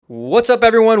What's up,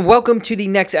 everyone? Welcome to the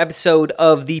next episode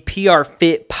of the PR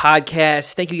Fit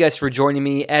podcast. Thank you guys for joining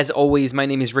me. As always, my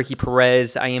name is Ricky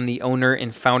Perez. I am the owner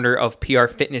and founder of PR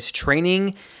Fitness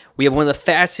Training. We have one of the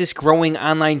fastest growing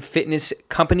online fitness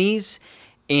companies,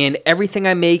 and everything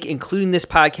I make, including this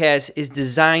podcast, is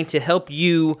designed to help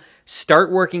you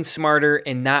start working smarter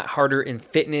and not harder in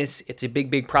fitness. It's a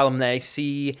big problem that I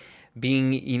see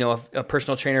being, a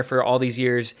personal trainer for all these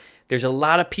years. There's a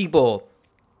lot of people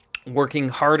working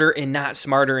harder and not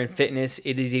smarter in fitness.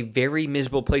 It is a very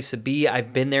miserable place to be.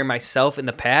 I've been there myself in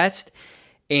the past,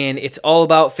 and it's all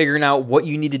about figuring out what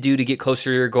you need to do to get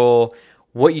closer to your goal,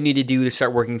 what you need to do to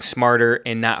start working smarter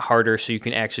and not harder so you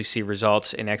can actually see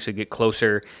results and actually get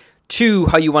closer to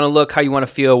how you want to look, how you want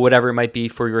to feel, whatever it might be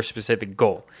for your specific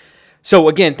goal. So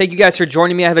again, thank you guys for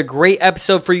joining me. I have a great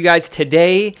episode for you guys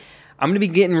today. I'm going to be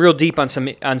getting real deep on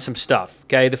some stuff,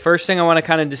 okay? The first thing I want to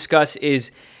kind of discuss is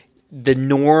the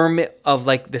norm of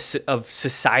of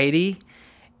society.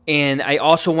 And I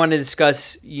also want to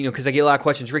discuss, because I get a lot of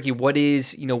questions, Ricky,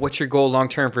 what's your goal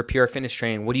long-term for PR Fitness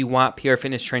Training? What do you want PR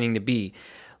Fitness Training to be?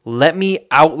 Let me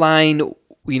outline, I'm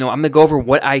going to go over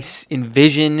what I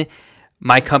envision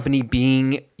my company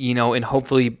being, and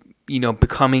hopefully,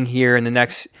 becoming here in the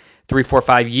next 3, 4,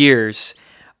 5 years,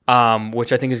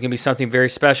 which I think is going to be something very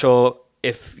special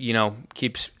if,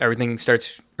 everything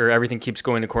keeps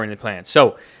going according to plan.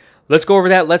 So let's go over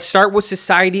that. Let's start with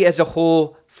society as a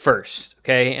whole first,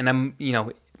 okay? And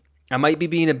I might be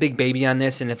being a big baby on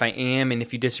this, and if I am, and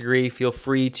if you disagree, feel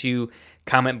free to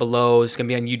comment below. It's going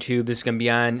to be on YouTube. This is going to be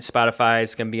on Spotify.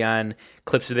 It's going to be on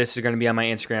clips of this. Are going to be on my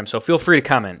Instagram. So feel free to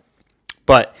comment.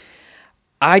 But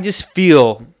I just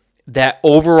feel that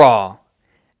overall,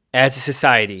 as a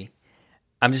society,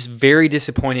 I'm just very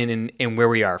disappointed in where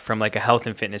we are from like a health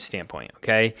and fitness standpoint,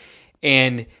 okay?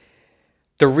 And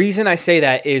the reason I say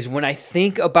that is when I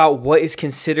think about what is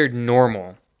considered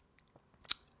normal,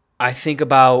 I think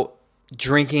about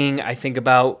drinking, I think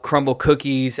about crumble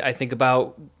cookies, I think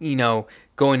about,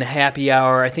 going to happy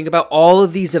hour, I think about all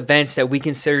of these events that we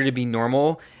consider to be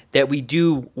normal that we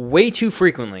do way too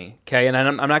frequently, okay? And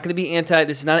I'm not going to be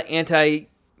this is not an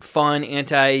anti-fun,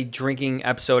 anti-drinking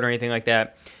episode or anything like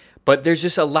that, but there's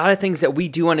just a lot of things that we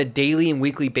do on a daily and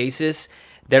weekly basis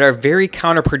that are very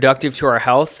counterproductive to our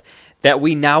health that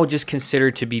we now just consider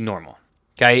to be normal,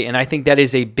 okay? And I think that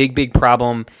is a big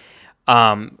problem,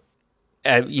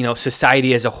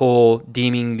 society as a whole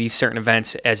deeming these certain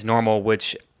events as normal,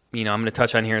 which, I'm going to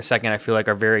touch on here in a second, I feel like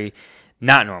are very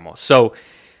not normal. So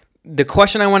the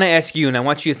question I want to ask you, and I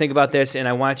want you to think about this, and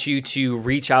I want you to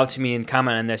reach out to me and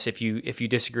comment on this if you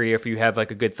disagree or if you have like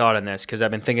a good thought on this, because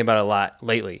I've been thinking about it a lot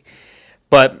lately.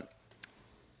 But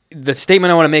the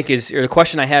statement I want to make or the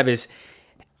question I have is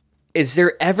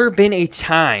there ever been a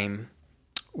time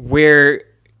where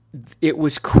it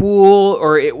was cool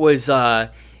or it was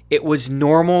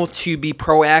normal to be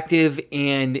proactive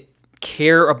and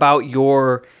care about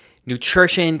your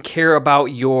nutrition, care about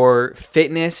your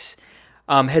fitness?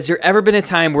 Has there ever been a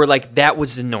time where like that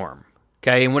was the norm?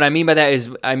 Okay, and what I mean by that is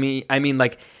I mean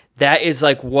like that is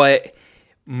like what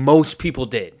most people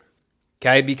did.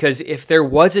 Okay, because if there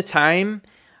was a time,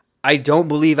 I don't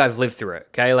believe I've lived through it,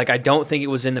 okay? Like, I don't think it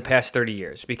was in the past 30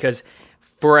 years because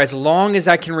for as long as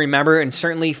I can remember, and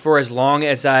certainly for as long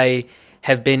as I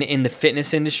have been in the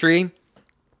fitness industry,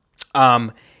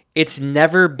 it's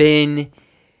never been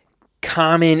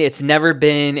common. It's never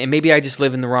been, and maybe I just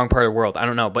live in the wrong part of the world. I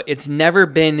don't know, but it's never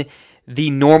been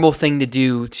the normal thing to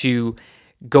do to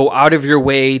go out of your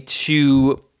way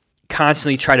to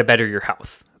constantly try to better your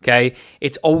health. Okay,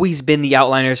 it's always been the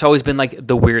outliner. It's always been like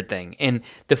the weird thing. And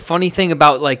the funny thing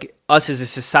about like us as a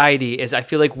society is I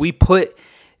feel like we put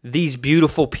these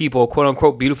beautiful people, quote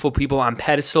unquote, beautiful people on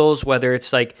pedestals, whether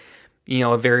it's like,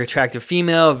 a very attractive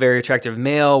female, a very attractive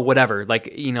male, whatever, like,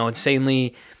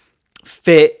 insanely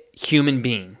fit human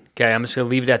being. Okay, I'm just going to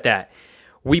leave it at that.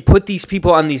 We put these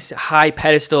people on these high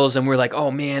pedestals and we're like, oh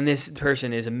man, this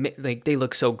person is like, they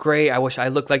look so great. I wish I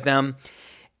looked like them.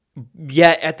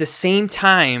 Yet at the same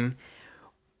time,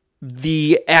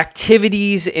 the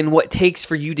activities and what it takes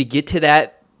for you to get to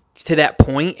that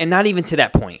point, and not even to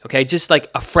that point, okay, just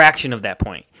like a fraction of that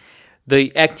point,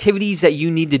 the activities that you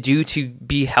need to do to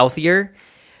be healthier,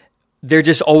 they're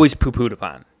just always poo-pooed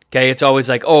upon. Okay, it's always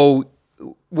like, oh,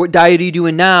 what diet are you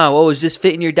doing now? Oh, is this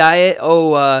fit in your diet?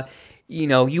 Oh,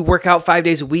 you work out 5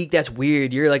 days a week. That's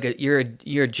weird. You're like you're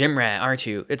a gym rat, aren't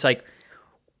you? It's like,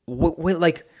 what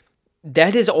like.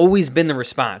 That has always been the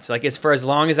response, like as for as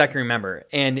long as I can remember.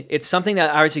 And it's something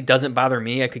that obviously doesn't bother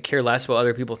me. I could care less what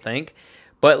other people think.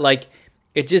 But like,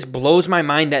 it just blows my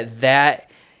mind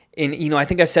that, and I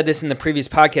think I said this in the previous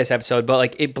podcast episode, but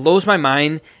like it blows my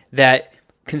mind that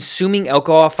consuming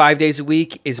alcohol 5 days a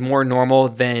week is more normal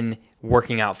than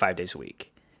working out 5 days a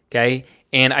week. Okay.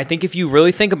 And I think if you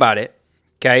really think about it,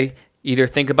 okay, either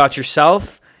think about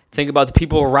yourself, think about the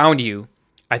people around you,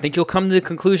 I think you'll come to the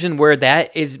conclusion where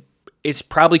that is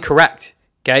probably correct.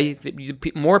 Okay.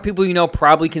 More people you know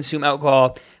probably consume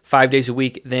alcohol 5 days a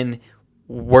week than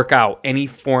work out any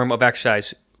form of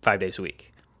exercise 5 days a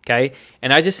week. Okay.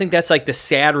 And I just think that's like the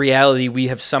sad reality we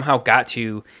have somehow got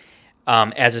to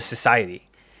as a society.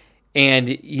 And,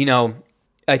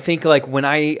 I think like when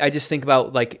I just think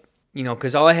about like,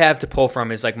 because all I have to pull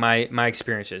from is like my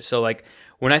experiences. So like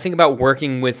when I think about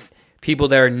working with people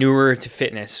that are newer to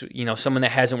fitness, someone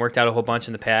that hasn't worked out a whole bunch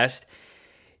in the past,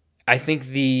 I think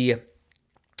the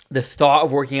thought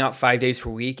of working out 5 days per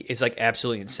week is like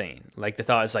absolutely insane. Like the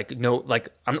thought is like, no, like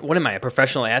what am I, a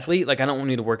professional athlete? Like I don't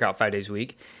need to work out 5 days a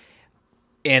week.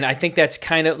 And I think that's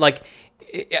kind of like,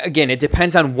 again, it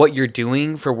depends on what you're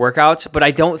doing for workouts, but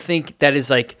I don't think that is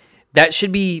like, that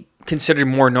should be considered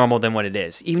more normal than what it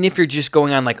is. Even if you're just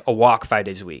going on like a walk 5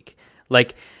 days a week.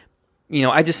 Like,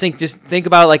 I just think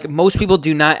about like most people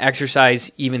do not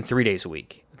exercise even 3 days a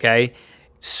week. Okay.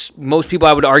 Most people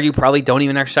I would argue probably don't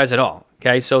even exercise at all.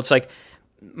 Okay. So it's like,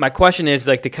 my question is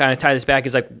like to kind of tie this back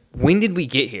is like, when did we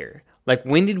get here? Like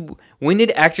when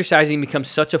did exercising become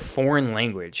such a foreign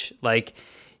language? Like,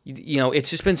 it's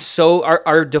just been so,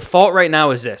 our default right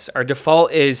now is this. Our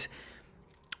default is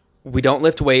we don't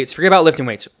lift weights. Forget about lifting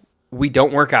weights. We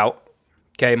don't work out.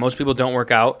 Okay. Most people don't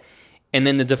work out. And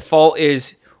then the default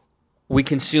is we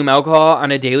consume alcohol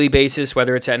on a daily basis,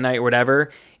 whether it's at night or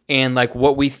whatever. And like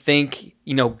what we think,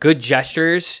 good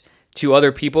gestures to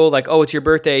other people, like, oh, it's your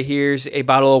birthday, here's a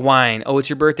bottle of wine. Oh, it's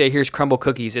your birthday, here's crumble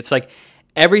cookies. It's like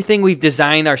everything we've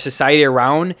designed our society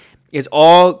around is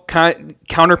all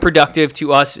counterproductive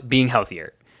to us being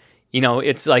healthier.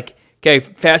 It's like, okay,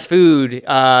 fast food,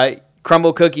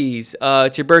 crumble cookies,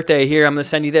 it's your birthday, here, I'm going to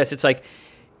send you this. It's like,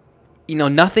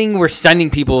 nothing we're sending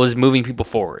people is moving people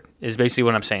forward, is basically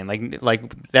what I'm saying.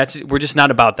 Like we're just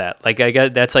not about that. Like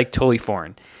that's like totally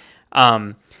foreign.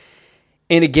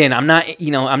 And again, I'm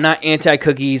not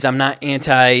anti-cookies. I'm not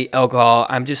anti-alcohol.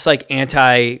 I'm just like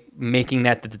anti making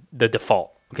that the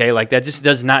default. Okay. Like that just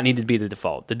does not need to be the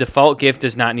default. The default gift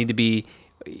does not need to be,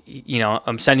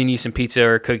 I'm sending you some pizza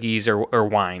or cookies or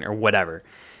wine or whatever.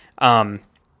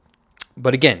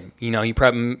 But again,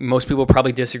 most people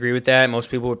probably disagree with that.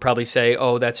 Most people would probably say,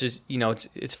 oh, that's just,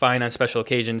 it's fine on special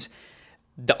occasions.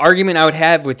 The argument I would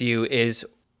have with you is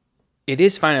it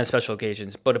is fine on special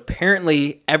occasions, but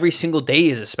apparently every single day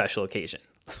is a special occasion.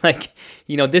 Like,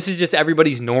 this is just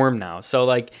everybody's norm now. So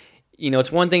like,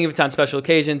 it's one thing if it's on special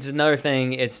occasions. Another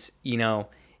thing it's,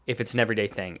 if it's an everyday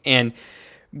thing. And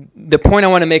the point I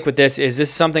want to make with this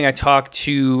is something I talk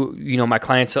to, my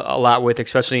clients a lot with,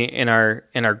 especially in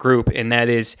our group. And that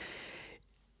is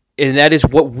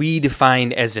what we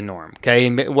define as a norm. Okay.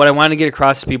 And what I want to get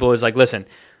across to people is like, listen,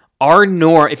 our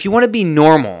norm, if you want to be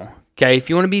normal, okay, if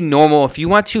you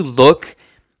want to look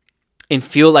and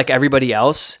feel like everybody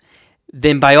else,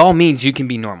 then by all means you can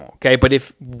be normal. Okay. But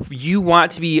if you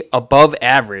want to be above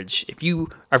average, if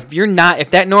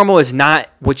that normal is not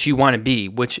what you want to be,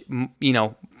 which,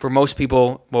 for most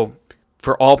people, well,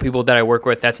 for all people that I work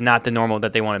with, that's not the normal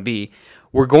that they want to be.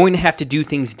 We're going to have to do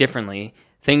things differently,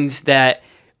 things that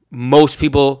most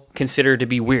people consider to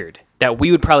be weird, that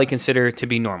we would probably consider to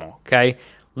be normal. Okay.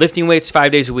 Lifting weights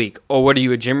 5 days a week. Or what are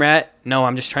you, a gym rat? No,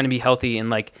 I'm just trying to be healthy and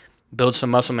like build some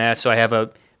muscle mass so I have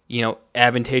a,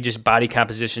 advantageous body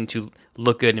composition to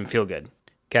look good and feel good.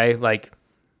 Okay? Like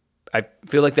I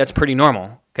feel like that's pretty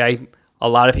normal. Okay? A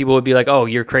lot of people would be like, "Oh,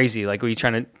 you're crazy. Like, are you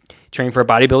trying to train for a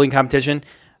bodybuilding competition?"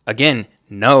 Again,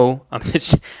 no.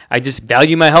 I just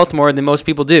value my health more than most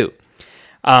people do.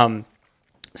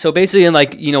 So basically,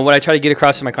 like, what I try to get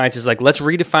across to my clients is like, let's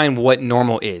redefine what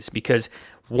normal is, because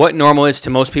what normal is to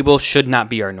most people should not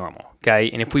be our normal. Okay.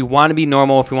 And if we want to be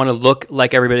normal, if we want to look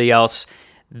like everybody else,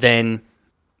 then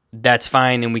that's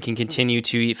fine. And we can continue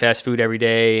to eat fast food every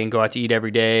day and go out to eat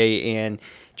every day and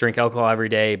drink alcohol every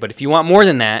day. But if you want more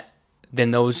than that,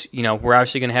 then those, we're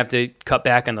obviously going to have to cut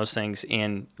back on those things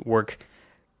and work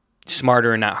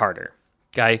smarter and not harder.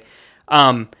 Okay.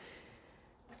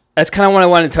 That's kind of what I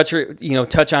want to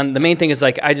touch on. The main thing is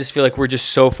like, I just feel like we're just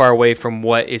so far away from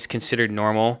what is considered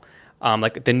normal.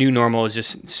 Like the new normal is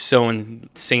just so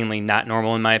insanely not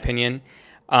normal in my opinion.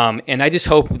 And I just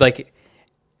hope like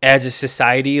as a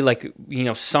society, like,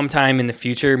 sometime in the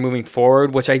future moving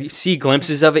forward, which I see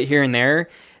glimpses of it here and there,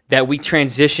 that we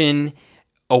transition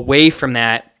away from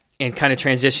that and kind of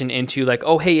transition into like,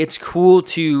 oh, hey, it's cool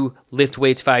to lift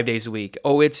weights 5 days a week.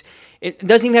 Oh, it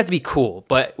doesn't even have to be cool,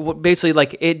 but basically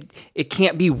like it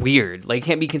can't be weird. Like it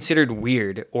can't be considered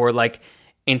weird or like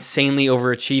insanely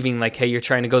overachieving. Like, hey, you're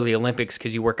trying to go to the Olympics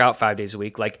because you work out 5 days a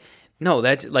week. Like, no,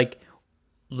 that's like,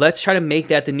 let's try to make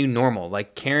that the new normal.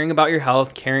 Like caring about your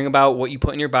health, caring about what you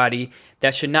put in your body,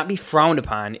 that should not be frowned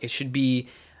upon. It should be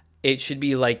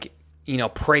like,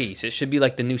 praise. It should be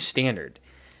like the new standard.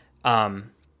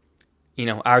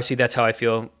 Obviously that's how I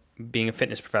feel being a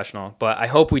fitness professional, but I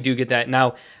hope we do get that.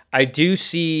 Now, I do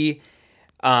see,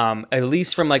 at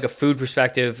least from like a food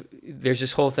perspective, there's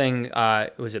this whole thing,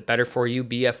 was it Better For You,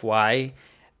 BFY?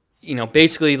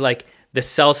 Basically like the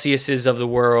Celsiuses of the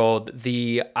world,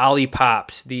 the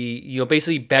Olipops, the,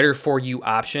 basically Better For You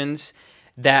options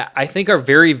that I think are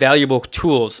very valuable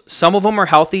tools. Some of them are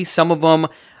healthy. Some of them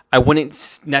I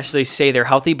wouldn't necessarily say they're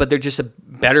healthy, but they're just a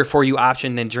better for you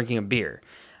option than drinking a beer.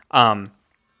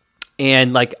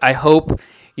 And like, I hope,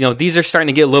 these are starting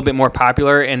to get a little bit more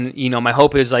popular. And, my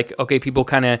hope is like, okay, people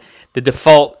kind of, the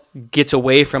default gets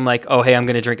away from like, oh, hey, I'm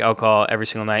going to drink alcohol every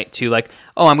single night to like,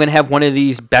 oh, I'm going to have one of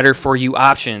these better for you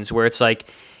options where it's like,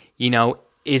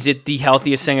 is it the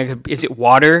healthiest thing? Is it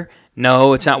water?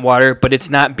 No, it's not water, but it's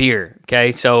not beer.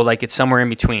 Okay. So like it's somewhere in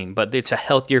between, but it's a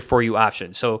healthier for you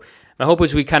option. So my hope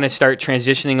is we kind of start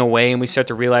transitioning away and we start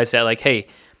to realize that like, hey,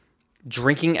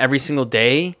 drinking every single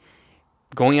day,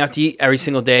 going out to eat every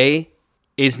single day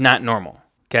is not normal.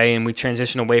 Okay. And we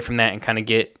transition away from that and kind of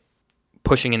get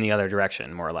pushing in the other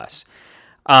direction, more or less.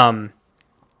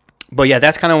 But yeah,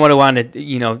 that's kind of what I wanted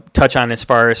to, touch on as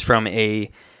far as from a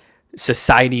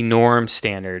society norm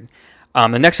standard.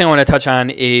 The next thing I want to touch on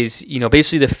is,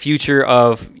 basically the future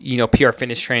of, PR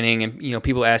fitness training. And,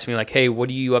 people ask me like, hey, what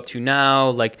are you up to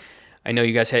now? Like, I know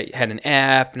you guys had an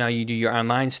app. Now you do your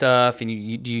online stuff, and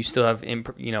do you still have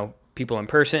people in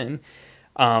person?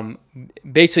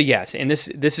 Basically, yes. And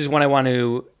this is what I want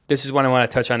to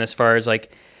touch on as far as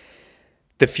like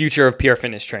the future of PR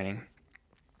fitness training.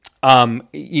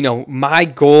 My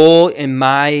goal and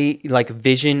my like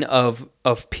vision of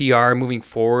PR moving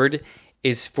forward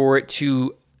is for it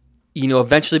to,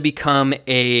 eventually become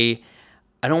I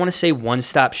don't want to say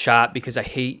one-stop shop because I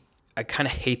kind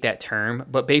of hate that term,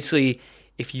 but basically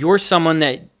if you're someone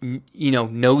that,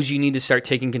 knows you need to start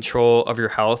taking control of your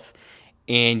health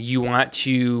and you want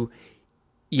to,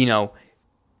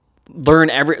 learn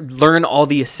all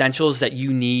the essentials that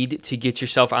you need to get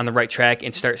yourself on the right track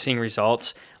and start seeing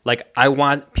results. Like I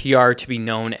want PR to be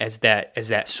known as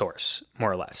that source,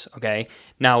 more or less. Okay.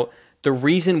 Now, the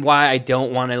reason why I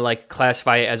don't want to like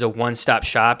classify it as a one-stop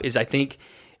shop is I think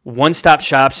one-stop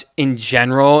shops in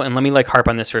general, and let me like harp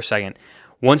on this for a second.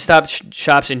 One-stop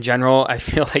shops in general, I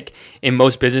feel like in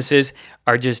most businesses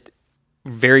are just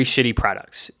very shitty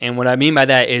products. And what I mean by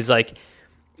that is like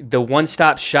the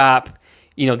one-stop shop,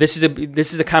 this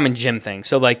is a common gym thing.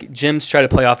 So like gyms try to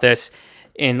play off this.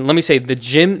 And let me say the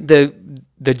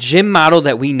gym model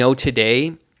that we know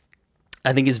today,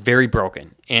 I think is very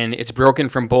broken. And it's broken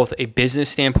from both a business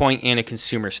standpoint and a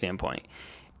consumer standpoint.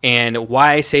 And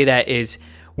why I say that is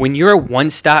when you're a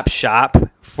one-stop shop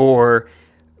for,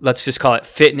 let's just call it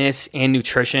fitness and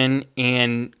nutrition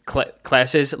and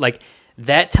classes, like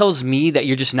that tells me that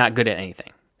you're just not good at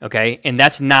anything. Okay. And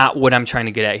that's not what I'm trying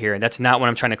to get at here. And that's not what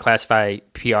I'm trying to classify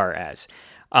PR as.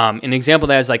 An example of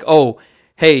that is like, oh,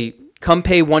 hey, come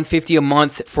pay $150 a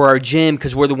month for our gym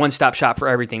because we're the one-stop shop for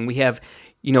everything. We have,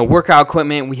 workout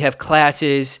equipment, we have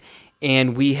classes,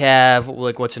 and we have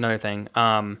like what's another thing?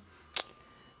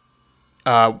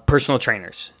 Personal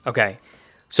trainers. Okay.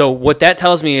 So what that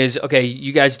tells me is, okay,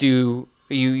 you guys do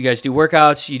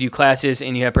workouts, you do classes,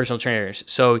 and you have personal trainers.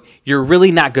 So you're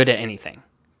really not good at anything.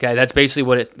 Okay, that's basically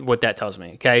what that tells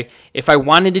me. Okay, if I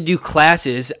wanted to do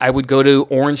classes, I would go to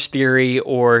Orange Theory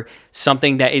or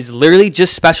something that is literally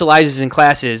just specializes in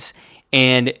classes,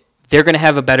 and they're gonna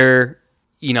have a better,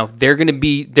 they're gonna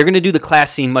do the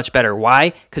class scene much better.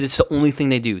 Why? Because it's the only thing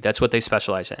they do. That's what they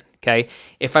specialize in. Okay,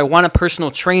 if I want a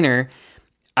personal trainer,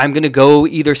 I'm going to go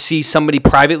either see somebody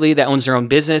privately that owns their own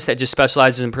business that just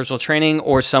specializes in personal training,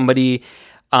 or somebody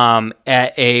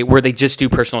where they just do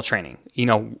personal training.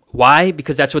 Why?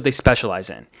 Because that's what they specialize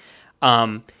in.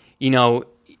 And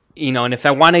if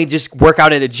I want to just work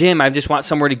out at a gym, I just want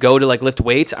somewhere to go to like lift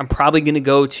weights, I'm probably going to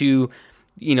go to,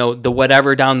 the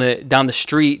whatever down the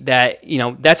street that,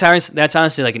 that's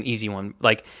honestly like an easy one.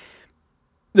 Like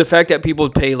the fact that people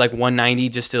pay like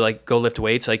 $190 just to like go lift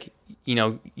weights, like,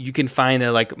 you can find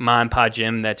a like mom and pop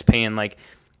gym that's paying like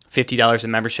 $50 a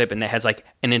membership and that has like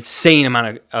an insane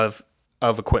amount of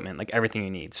equipment, like everything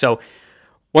you need. So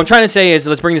what I'm trying to say is,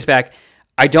 let's bring this back.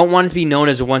 I don't want it to be known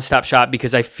as a one-stop shop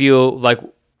because I feel like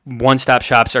one-stop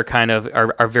shops are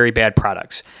are very bad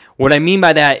products. What I mean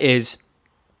by that is,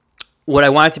 what I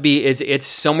want it to be is it's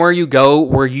somewhere you go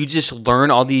where you just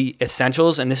learn all the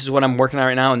essentials, and this is what I'm working on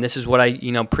right now, and this is what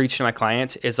I preach to my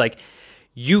clients is like,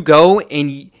 you go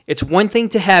and it's one thing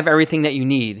to have everything that you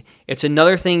need. It's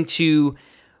another thing to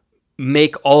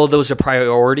make all of those a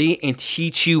priority and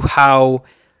teach you how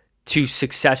to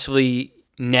successfully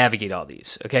navigate all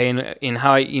these. Okay, and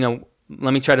how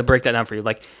let me try to break that down for you.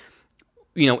 Like,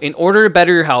 in order to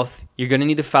better your health, you're going to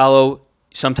need to follow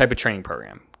some type of training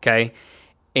program. Okay.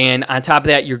 And on top of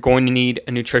that, you're going to need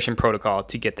a nutrition protocol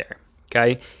to get there,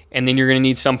 okay? And then you're going to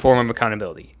need some form of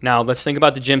accountability. Now, let's think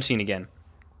about the gym scene again.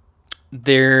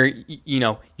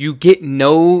 You get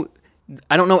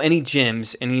I don't know any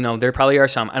gyms, and there probably are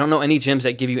some. I don't know any gyms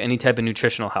that give you any type of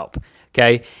nutritional help,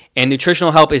 okay? And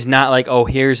nutritional help is not like, oh,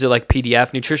 here's the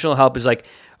PDF. Nutritional help is like,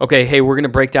 okay, hey, we're going to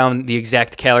break down the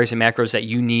exact calories and macros that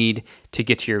you need to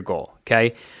get to your goal,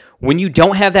 okay? When you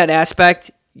don't have that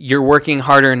aspect, you're working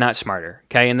harder and not smarter,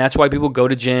 okay? And that's why people go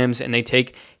to gyms and they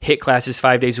take HIIT classes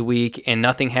 5 days a week and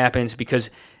nothing happens because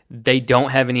they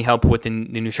don't have any help with the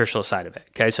nutritional side of it,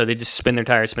 okay? So they just spin their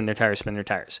tires.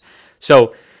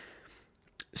 So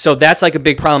that's like a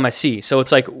big problem I see. So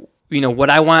it's like, what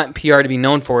I want PR to be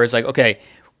known for is like, okay,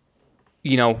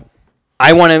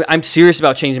 I'm serious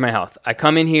about changing my health. I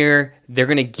come in here, they're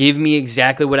going to give me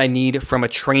exactly what I need from a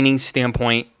training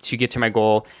standpoint to get to my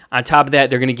goal. On top of that,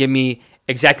 they're going to give me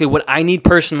exactly what I need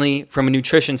personally from a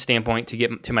nutrition standpoint to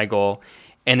get to my goal.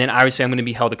 And then obviously I'm going to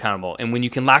be held accountable. And when you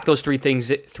can lock those three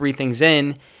things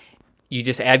in, you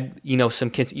just add, you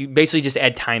basically just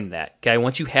add time to that. Okay.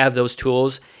 Once you have those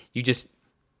tools, you just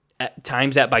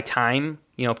times that by time,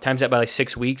 times that by like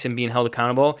 6 weeks and being held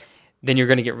accountable, then you're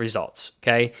going to get results.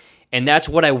 Okay. And that's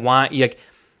what I want. Like,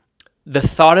 the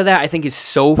thought of that, I think, is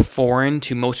so foreign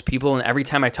to most people. And every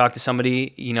time I talk to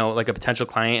somebody, like a potential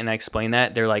client, and I explain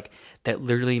that, they're like, that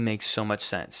literally makes so much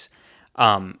sense.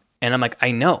 And I'm like,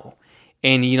 I know.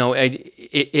 And,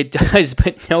 it does,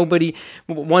 but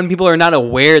people are not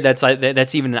aware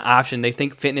that's even an option. They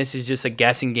think fitness is just a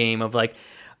guessing game of like,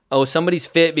 oh, somebody's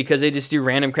fit because they just do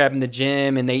random crap in the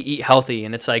gym and they eat healthy.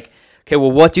 And it's like, okay,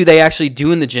 well, what do they actually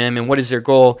do in the gym, and what is their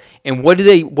goal, and what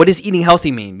does eating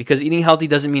healthy mean? Because eating healthy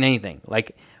doesn't mean anything.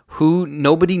 Like,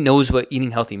 nobody knows what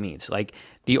eating healthy means. Like,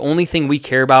 the only thing we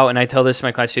care about, and I tell this to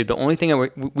my class too, the only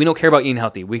thing we don't care about eating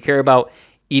healthy. We care about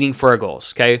eating for our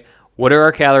goals. Okay, what are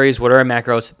our calories? What are our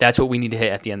macros? That's what we need to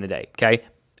hit at the end of the day. Okay,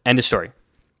 end of story.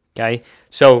 Okay,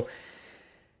 so,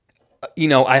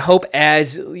 I hope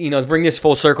to bring this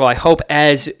full circle, I hope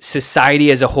as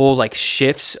society as a whole, like,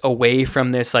 shifts away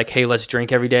from this, like, hey, let's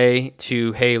drink every day,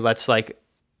 to, hey, let's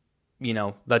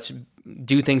let's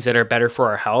do things that are better for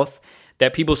our health,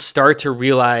 that people start to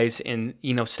realize and,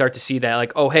 start to see that,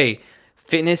 like, oh, hey,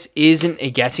 fitness isn't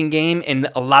a guessing game. And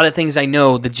a lot of things I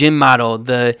know, the gym model,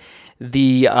 the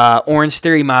Orange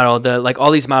Theory model,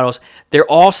 all these models, they're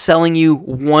all selling you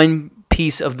one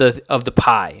piece of the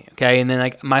pie, okay? And then,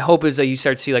 like, my hope is that you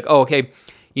start to see, like, oh, okay,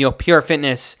 PR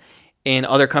Fitness and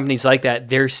other companies like that,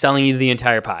 they're selling you the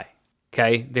entire pie,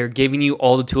 okay? They're giving you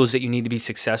all the tools that you need to be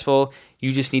successful.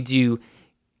 You just need to,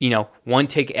 one,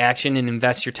 take action and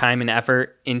invest your time and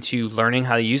effort into learning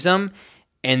how to use them.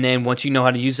 And then once you know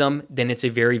how to use them, then it's a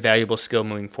very valuable skill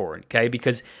moving forward, okay?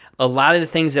 Because a lot of the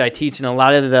things that I teach and a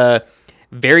lot of the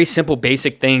very simple,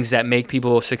 basic things that make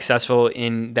people successful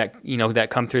in that, that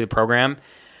come through the program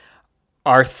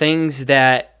are things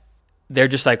that they're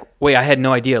just like, wait, I had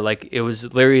no idea. Like, it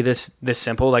was literally this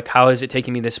simple. Like, how is it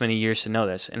taking me this many years to know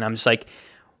this? And I'm just like,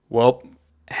 well,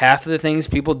 half of the things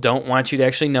people don't want you to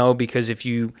actually know, because if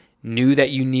you knew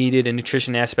that you needed a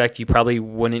nutrition aspect, you probably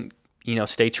wouldn't,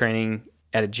 stay training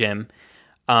at a gym.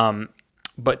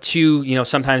 But two,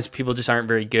 sometimes people just aren't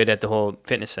very good at the whole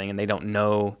fitness thing, and they don't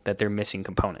know that they're missing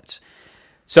components.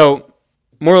 So,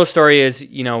 moral of the story is,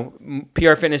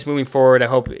 PR Fitness moving forward, I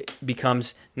hope it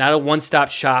becomes not a one-stop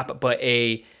shop, but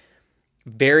a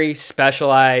very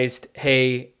specialized,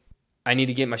 hey, I need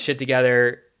to get my shit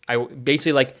together. I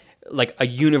basically like a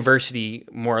university,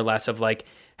 more or less, of like,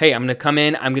 hey, I'm going to come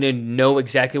in, I'm going to know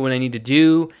exactly what I need to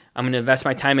do, I'm going to invest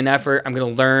my time and effort, I'm going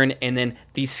to learn, and then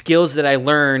these skills that I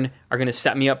learn are going to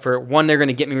set me up for, one, they're going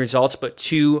to get me results, but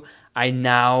two, I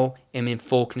now am in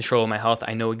full control of my health.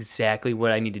 I know exactly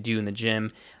what I need to do in the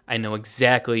gym. I know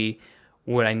exactly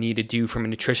what I need to do from a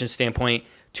nutrition standpoint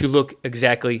to look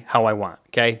exactly how I want,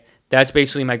 okay? That's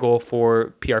basically my goal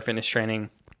for PR Fitness training.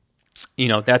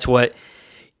 That's how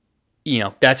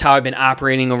I've been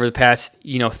operating over the past,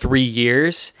 3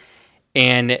 years.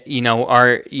 And,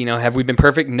 have we been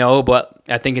perfect? No, but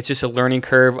I think it's just a learning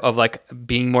curve of like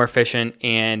being more efficient.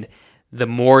 And the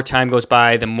more time goes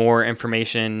by, the more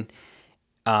information,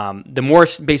 the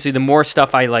more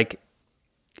stuff I like,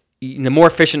 the more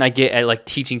efficient I get at like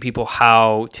teaching people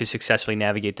how to successfully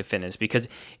navigate the fitness, because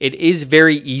it is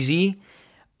very easy.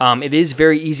 It is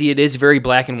very easy. It is very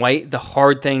black and white. The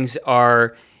hard things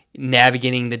are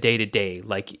navigating the day to day.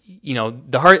 Like,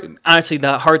 the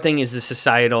hard thing is the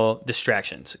societal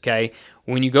distractions. Okay.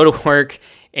 When you go to work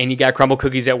and you got crumble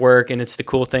cookies at work and it's the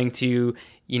cool thing to,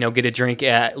 get a drink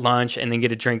at lunch and then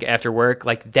get a drink after work,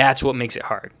 like that's what makes it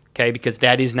hard. Okay. Because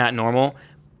that is not normal.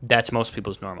 That's most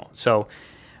people's normal. So,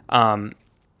 I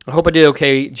hope I did an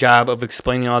okay job of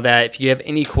explaining all that. If you have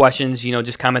any questions,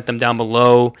 just comment them down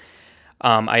below.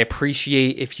 I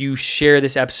appreciate if you share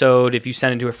this episode, if you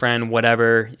send it to a friend,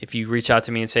 whatever. If you reach out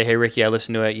to me and say, hey, Ricky, I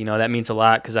listened to it, that means a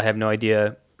lot because I have no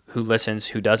idea who listens,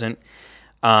 who doesn't.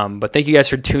 But thank you guys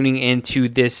for tuning into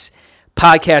this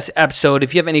podcast episode.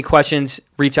 If you have any questions,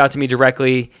 reach out to me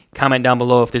directly. Comment down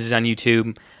below if this is on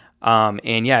YouTube.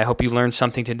 I hope you learned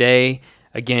something today.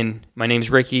 Again, my name is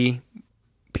Ricky.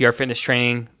 PR Fitness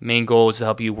Training. Main goal is to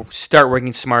help you start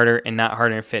working smarter and not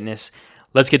harder in fitness.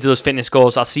 Let's get to those fitness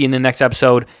goals. I'll see you in the next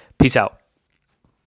episode. Peace out.